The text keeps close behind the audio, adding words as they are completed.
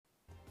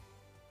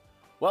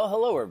Well,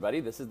 hello, everybody.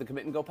 This is the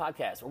Commit and Go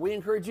podcast, where we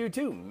encourage you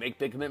to make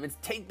big commitments,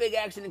 take big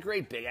action, and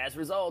create big-ass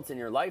results in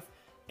your life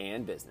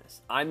and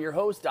business. I'm your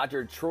host,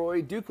 Dr.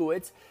 Troy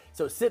Dukowitz.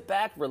 So sit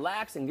back,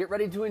 relax, and get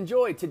ready to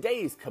enjoy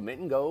today's Commit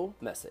and Go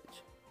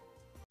message.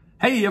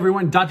 Hey,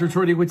 everyone. Dr.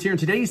 Troy Dukowitz here, and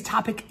today's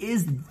topic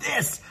is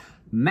this.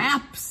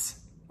 Maps.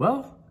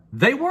 Well,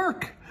 they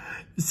work.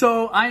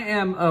 So I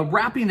am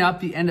wrapping up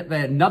the end of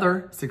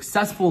another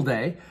successful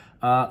day,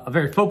 a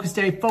very focused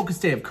day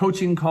of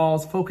coaching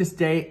calls, focused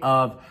day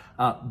of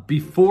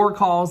before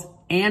calls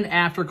and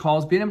after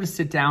calls, being able to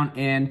sit down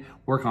and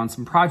work on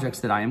some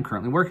projects that I am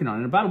currently working on.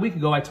 And about a week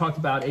ago, I talked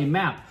about a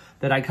map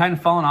that I kind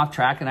of fallen off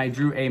track, and I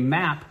drew a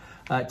map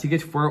to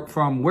get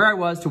from where I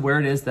was to where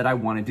it is that I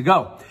wanted to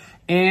go.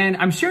 And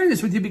I'm sharing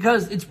this with you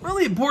because it's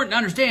really important to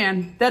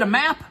understand that a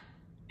map,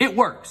 it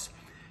works.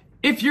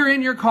 If you're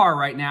in your car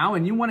right now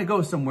and you want to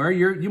go somewhere,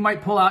 you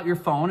might pull out your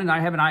phone, and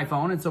I have an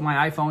iPhone, and so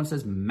my iPhone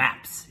says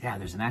Maps. Yeah,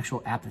 there's an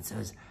actual app that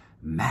says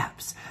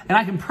Maps. And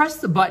I can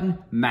press the button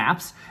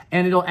Maps,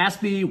 and it'll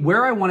ask me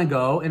where I want to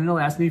go, and it'll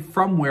ask me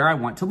from where I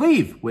want to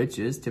leave, which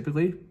is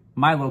typically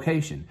my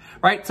location,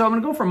 right? So I'm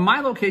going to go from my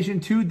location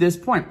to this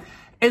point.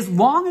 As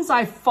long as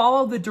I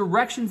follow the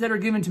directions that are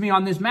given to me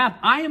on this map,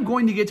 I am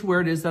going to get to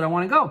where it is that I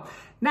want to go.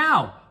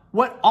 Now,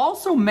 what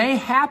also may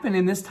happen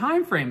in this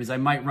time frame is I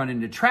might run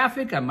into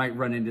traffic, I might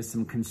run into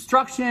some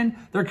construction,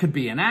 there could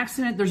be an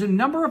accident, there's a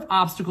number of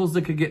obstacles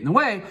that could get in the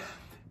way,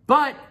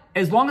 but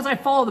as long as I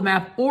follow the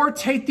map or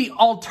take the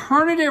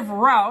alternative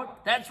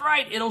route, that's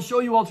right, it'll show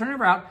you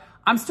alternative route,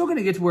 I'm still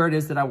gonna get to where it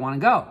is that I wanna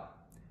go.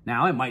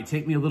 Now, it might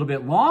take me a little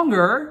bit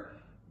longer,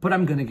 but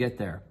I'm gonna get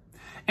there.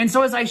 And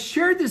so as I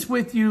shared this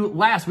with you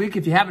last week,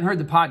 if you haven't heard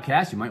the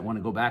podcast, you might want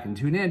to go back and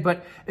tune in.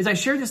 But as I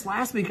shared this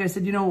last week, I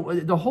said,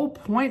 the whole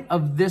point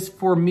of this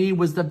for me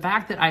was the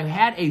fact that I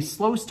had a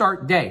slow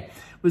start day.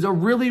 It was a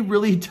really,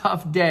 really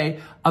tough day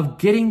of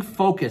getting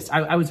focused.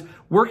 I was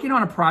working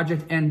on a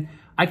project, and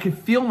I could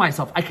feel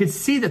myself. I could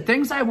see the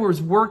things I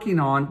was working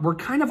on were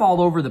kind of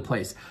all over the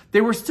place.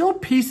 They were still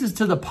pieces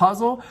to the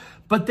puzzle,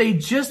 but they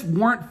just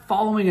weren't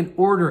following an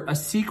order, a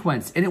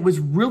sequence. And it was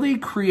really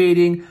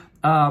creating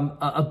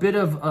a bit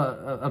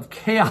of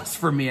chaos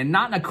for me, and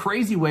not in a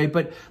crazy way,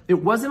 but it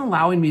wasn't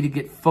allowing me to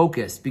get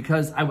focused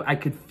because I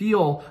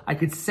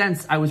could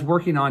sense I was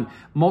working on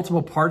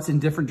multiple parts in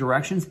different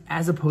directions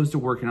as opposed to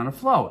working on a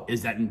flow.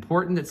 Is that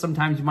important that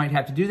sometimes you might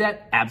have to do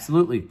that?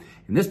 Absolutely.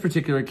 In this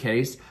particular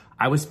case,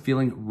 I was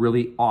feeling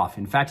really off.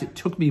 In fact, it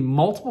took me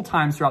multiple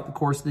times throughout the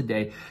course of the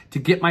day to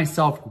get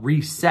myself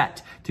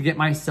reset, to get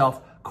myself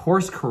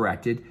course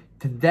corrected,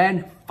 to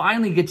then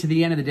finally get to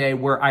the end of the day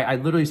where I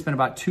literally spent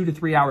about 2 to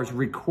 3 hours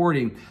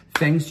recording.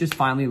 Things just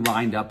finally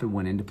lined up and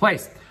went into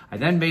place. I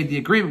then made the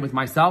agreement with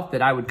myself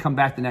that I would come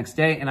back the next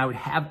day and I would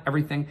have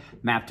everything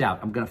mapped out.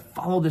 I'm gonna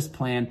follow this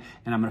plan,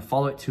 and I'm gonna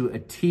follow it to a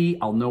T.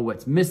 I'll know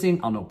what's missing,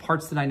 I'll know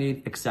parts that I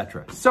need,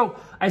 etc. So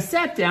I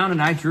sat down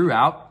and I drew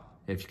out,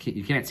 if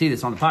you can't see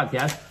this on the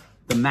podcast,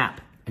 the map.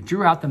 I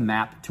drew out the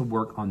map to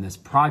work on this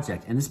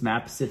project, and this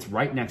map sits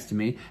right next to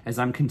me as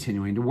I'm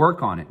continuing to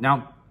work on it.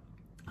 Now,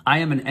 I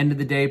am an end of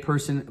the day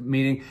person,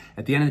 meaning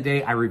at the end of the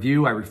day, I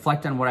review, I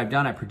reflect on what I've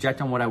done, I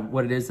project on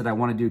what it is that I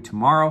want to do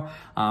tomorrow.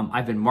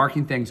 I've been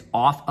marking things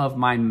off of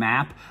my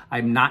map.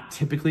 I'm not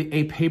typically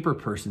a paper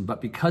person, but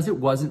because it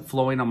wasn't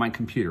flowing on my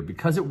computer,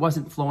 because it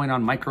wasn't flowing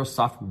on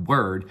Microsoft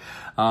Word,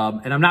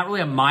 and I'm not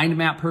really a mind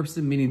map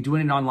person, meaning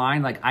doing it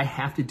online, like I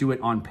have to do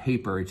it on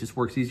paper. It just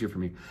works easier for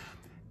me.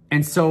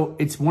 And so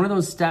it's one of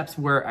those steps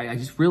where I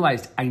just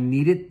realized I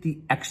needed the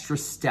extra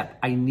step.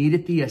 I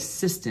needed the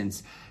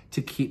assistance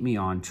to keep me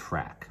on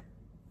track.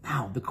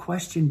 Now, the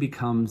question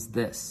becomes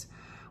this: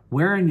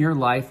 where in your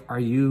life are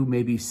you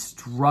maybe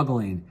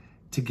struggling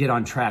to get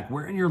on track?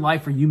 Where in your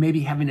life are you maybe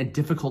having a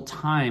difficult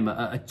time,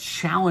 a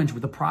challenge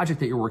with a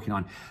project that you're working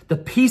on? The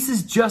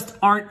pieces just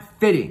aren't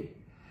fitting,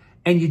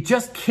 and you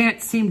just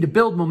can't seem to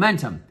build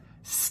momentum.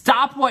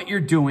 Stop what you're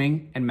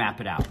doing and map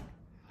it out.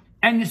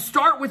 And you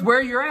start with where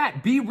you're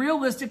at. Be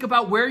realistic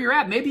about where you're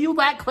at. Maybe you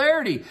lack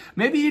clarity.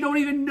 Maybe you don't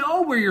even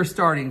know where you're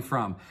starting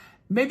from.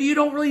 Maybe you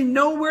don't really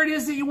know where it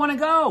is that you want to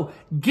go.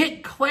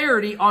 Get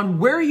clarity on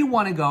where you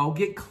want to go.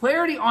 Get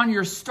clarity on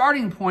your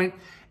starting point,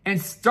 and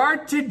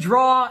start to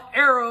draw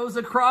arrows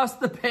across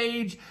the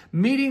page,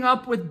 meeting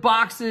up with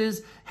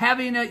boxes,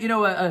 having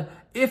a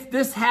if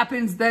this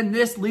happens, then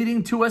this,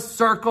 leading to a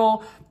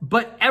circle,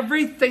 but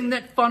everything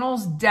that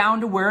funnels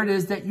down to where it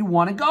is that you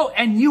want to go,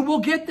 and you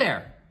will get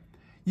there.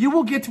 You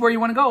will get to where you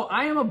want to go.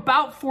 I am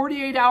about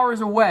 48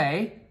 hours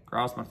away.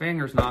 Cross my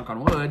fingers, knock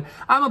on wood.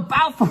 I'm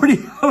about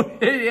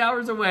 48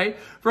 hours away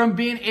from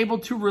being able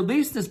to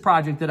release this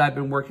project that I've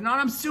been working on.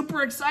 I'm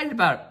super excited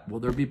about it. Will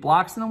there be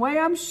blocks in the way?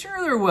 I'm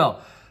sure there will.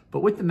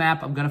 But with the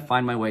map, I'm going to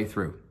find my way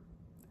through.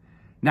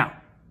 Now,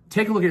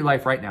 take a look at your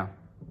life right now.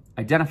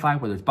 Identify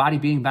whether it's body,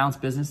 being, balance,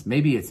 business.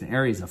 Maybe it's in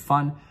areas of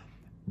fun.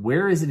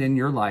 Where is it in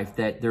your life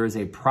that there is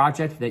a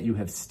project that you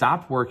have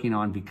stopped working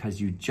on because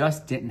you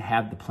just didn't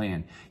have the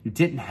plan? You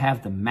didn't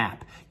have the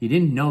map. You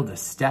didn't know the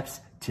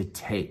steps to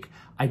take.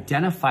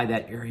 identify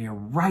that area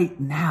right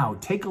now.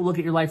 Take a look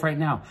at your life right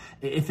now.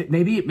 If it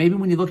maybe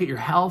when you look at your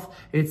health,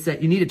 it's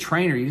that you need a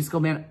trainer. You just go,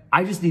 man,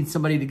 I just need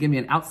somebody to give me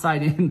an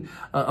outside-in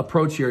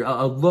approach here,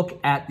 a look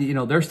at,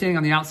 they're standing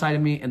on the outside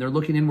of me and they're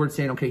looking inward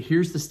saying, okay,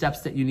 here's the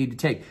steps that you need to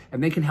take.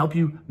 And they can help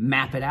you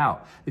map it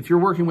out. If you're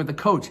working with a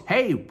coach,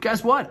 hey,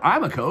 guess what?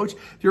 I'm a coach.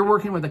 If you're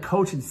working with a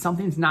coach and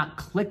something's not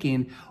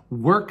clicking,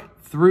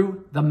 work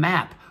through the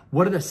map.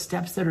 What are the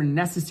steps that are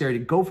necessary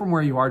to go from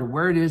where you are to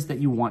where it is that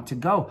you want to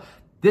go?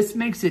 This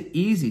makes it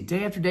easy,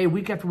 day after day,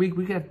 week after week,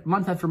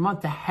 month after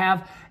month, to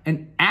have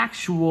an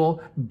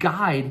actual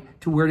guide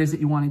to where it is that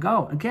you want to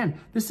go. Again,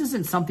 this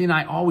isn't something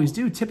I always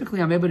do. Typically,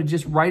 I'm able to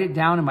just write it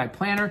down in my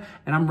planner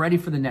and I'm ready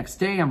for the next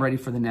day. I'm ready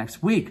for the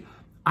next week.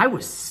 I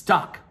was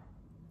stuck.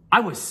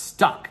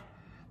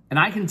 And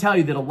I can tell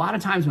you that a lot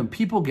of times when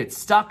people get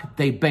stuck,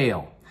 they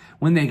bail.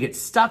 When they get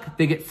stuck,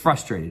 they get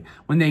frustrated.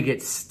 When they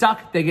get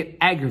stuck, they get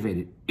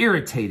aggravated,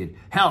 irritated.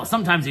 Hell,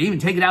 sometimes they even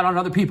take it out on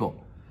other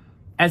people.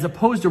 As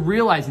opposed to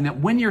realizing that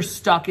when you're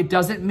stuck, it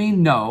doesn't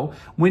mean no.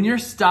 When you're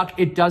stuck,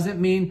 it doesn't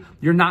mean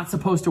you're not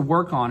supposed to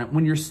work on it.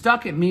 When you're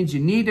stuck, it means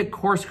you need to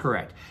course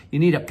correct. You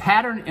need a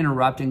pattern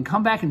interrupt and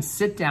come back and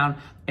sit down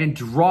and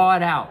draw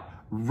it out,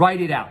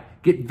 write it out.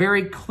 Get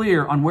very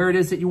clear on where it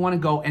is that you want to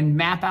go and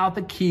map out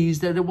the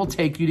keys that it will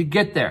take you to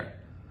get there.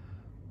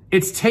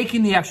 It's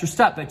taking the extra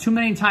step, but too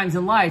many times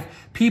in life,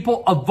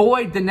 people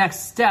avoid the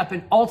next step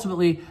and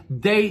ultimately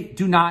they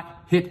do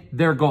not hit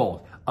their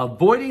goal.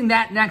 Avoiding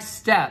that next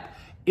step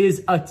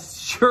is a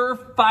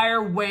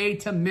surefire way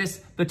to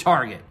miss the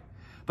target.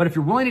 But if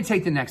you're willing to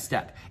take the next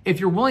step, if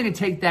you're willing to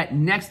take that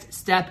next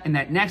step and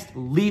that next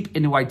leap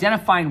into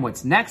identifying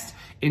what's next,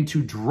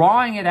 into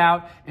drawing it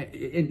out, and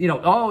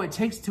it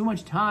takes too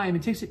much time.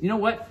 You know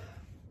what?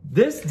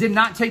 This did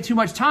not take too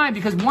much time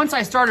because once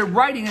I started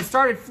writing, it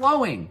started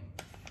flowing.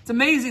 It's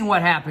amazing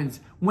what happens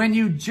when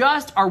you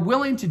just are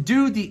willing to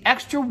do the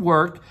extra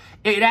work.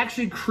 It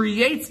actually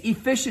creates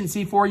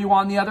efficiency for you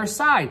on the other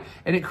side.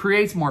 And it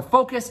creates more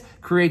focus,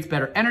 creates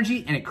better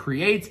energy, and it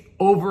creates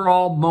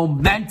overall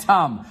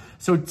momentum.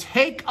 So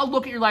take a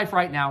look at your life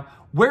right now.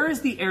 Where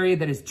is the area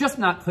that is just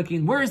not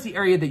clicking? Where is the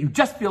area that you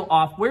just feel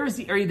off? Where is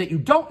the area that you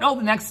don't know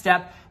the next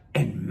step?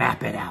 And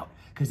map it out.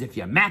 Because if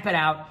you map it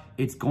out,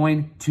 it's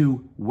going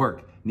to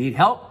work. Need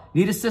help?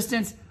 Need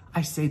assistance?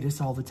 I say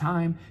this all the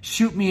time.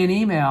 Shoot me an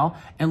email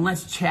and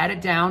let's chat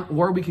it down,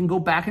 or we can go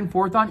back and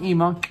forth on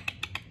email.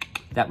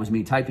 That was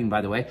me typing,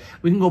 by the way.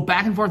 We can go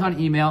back and forth on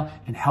email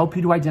and help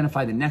you to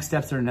identify the next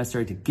steps that are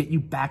necessary to get you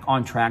back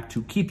on track,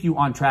 to keep you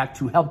on track,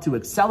 to help to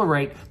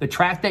accelerate the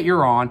track that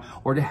you're on,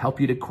 or to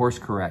help you to course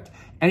correct.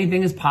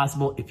 Anything is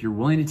possible if you're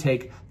willing to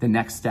take the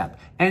next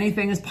step.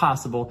 Anything is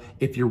possible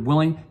if you're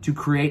willing to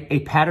create a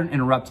pattern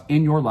interrupt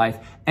in your life.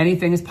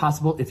 Anything is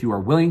possible if you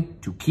are willing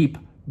to keep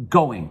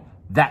going.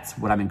 That's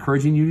what I'm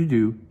encouraging you to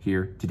do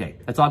here today.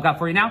 That's all I've got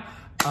for you now.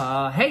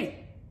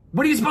 Hey,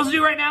 what are you supposed to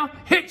do right now?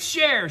 Hit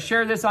share.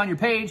 Share this on your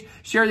page.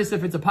 Share this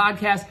if it's a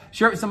podcast.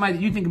 Share it with somebody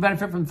that you think can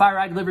benefit from the fire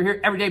I deliver here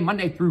every day,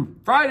 Monday through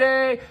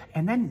Friday.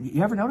 And then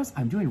you ever notice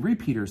I'm doing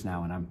repeaters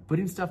now, and I'm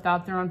putting stuff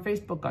out there on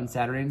Facebook on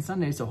Saturday and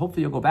Sunday. So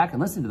hopefully you'll go back and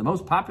listen to the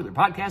most popular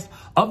podcast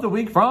of the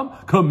week from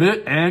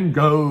Commit and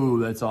Go.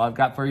 That's all I've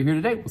got for you here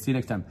today. We'll see you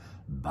next time.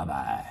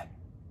 Bye-bye.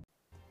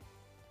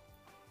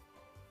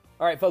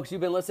 All right, folks, you've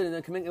been listening to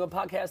the Commit and Go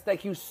podcast.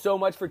 Thank you so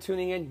much for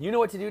tuning in. You know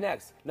what to do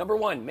next. Number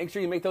one, make sure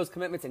you make those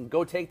commitments and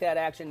go take that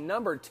action.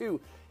 Number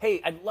two,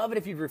 hey, I'd love it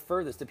if you'd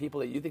refer this to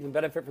people that you think can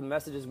benefit from the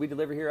messages we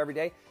deliver here every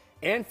day.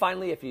 And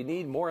finally, if you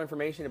need more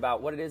information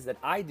about what it is that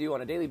I do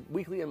on a daily,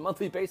 weekly, and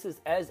monthly basis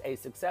as a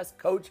success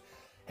coach,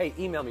 hey,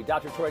 email me,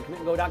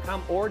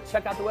 drtroy@commitandgo.com, or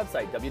check out the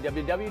website,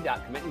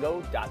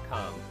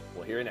 www.commitandgo.com.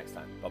 We'll hear you next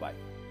time.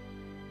 Bye-bye.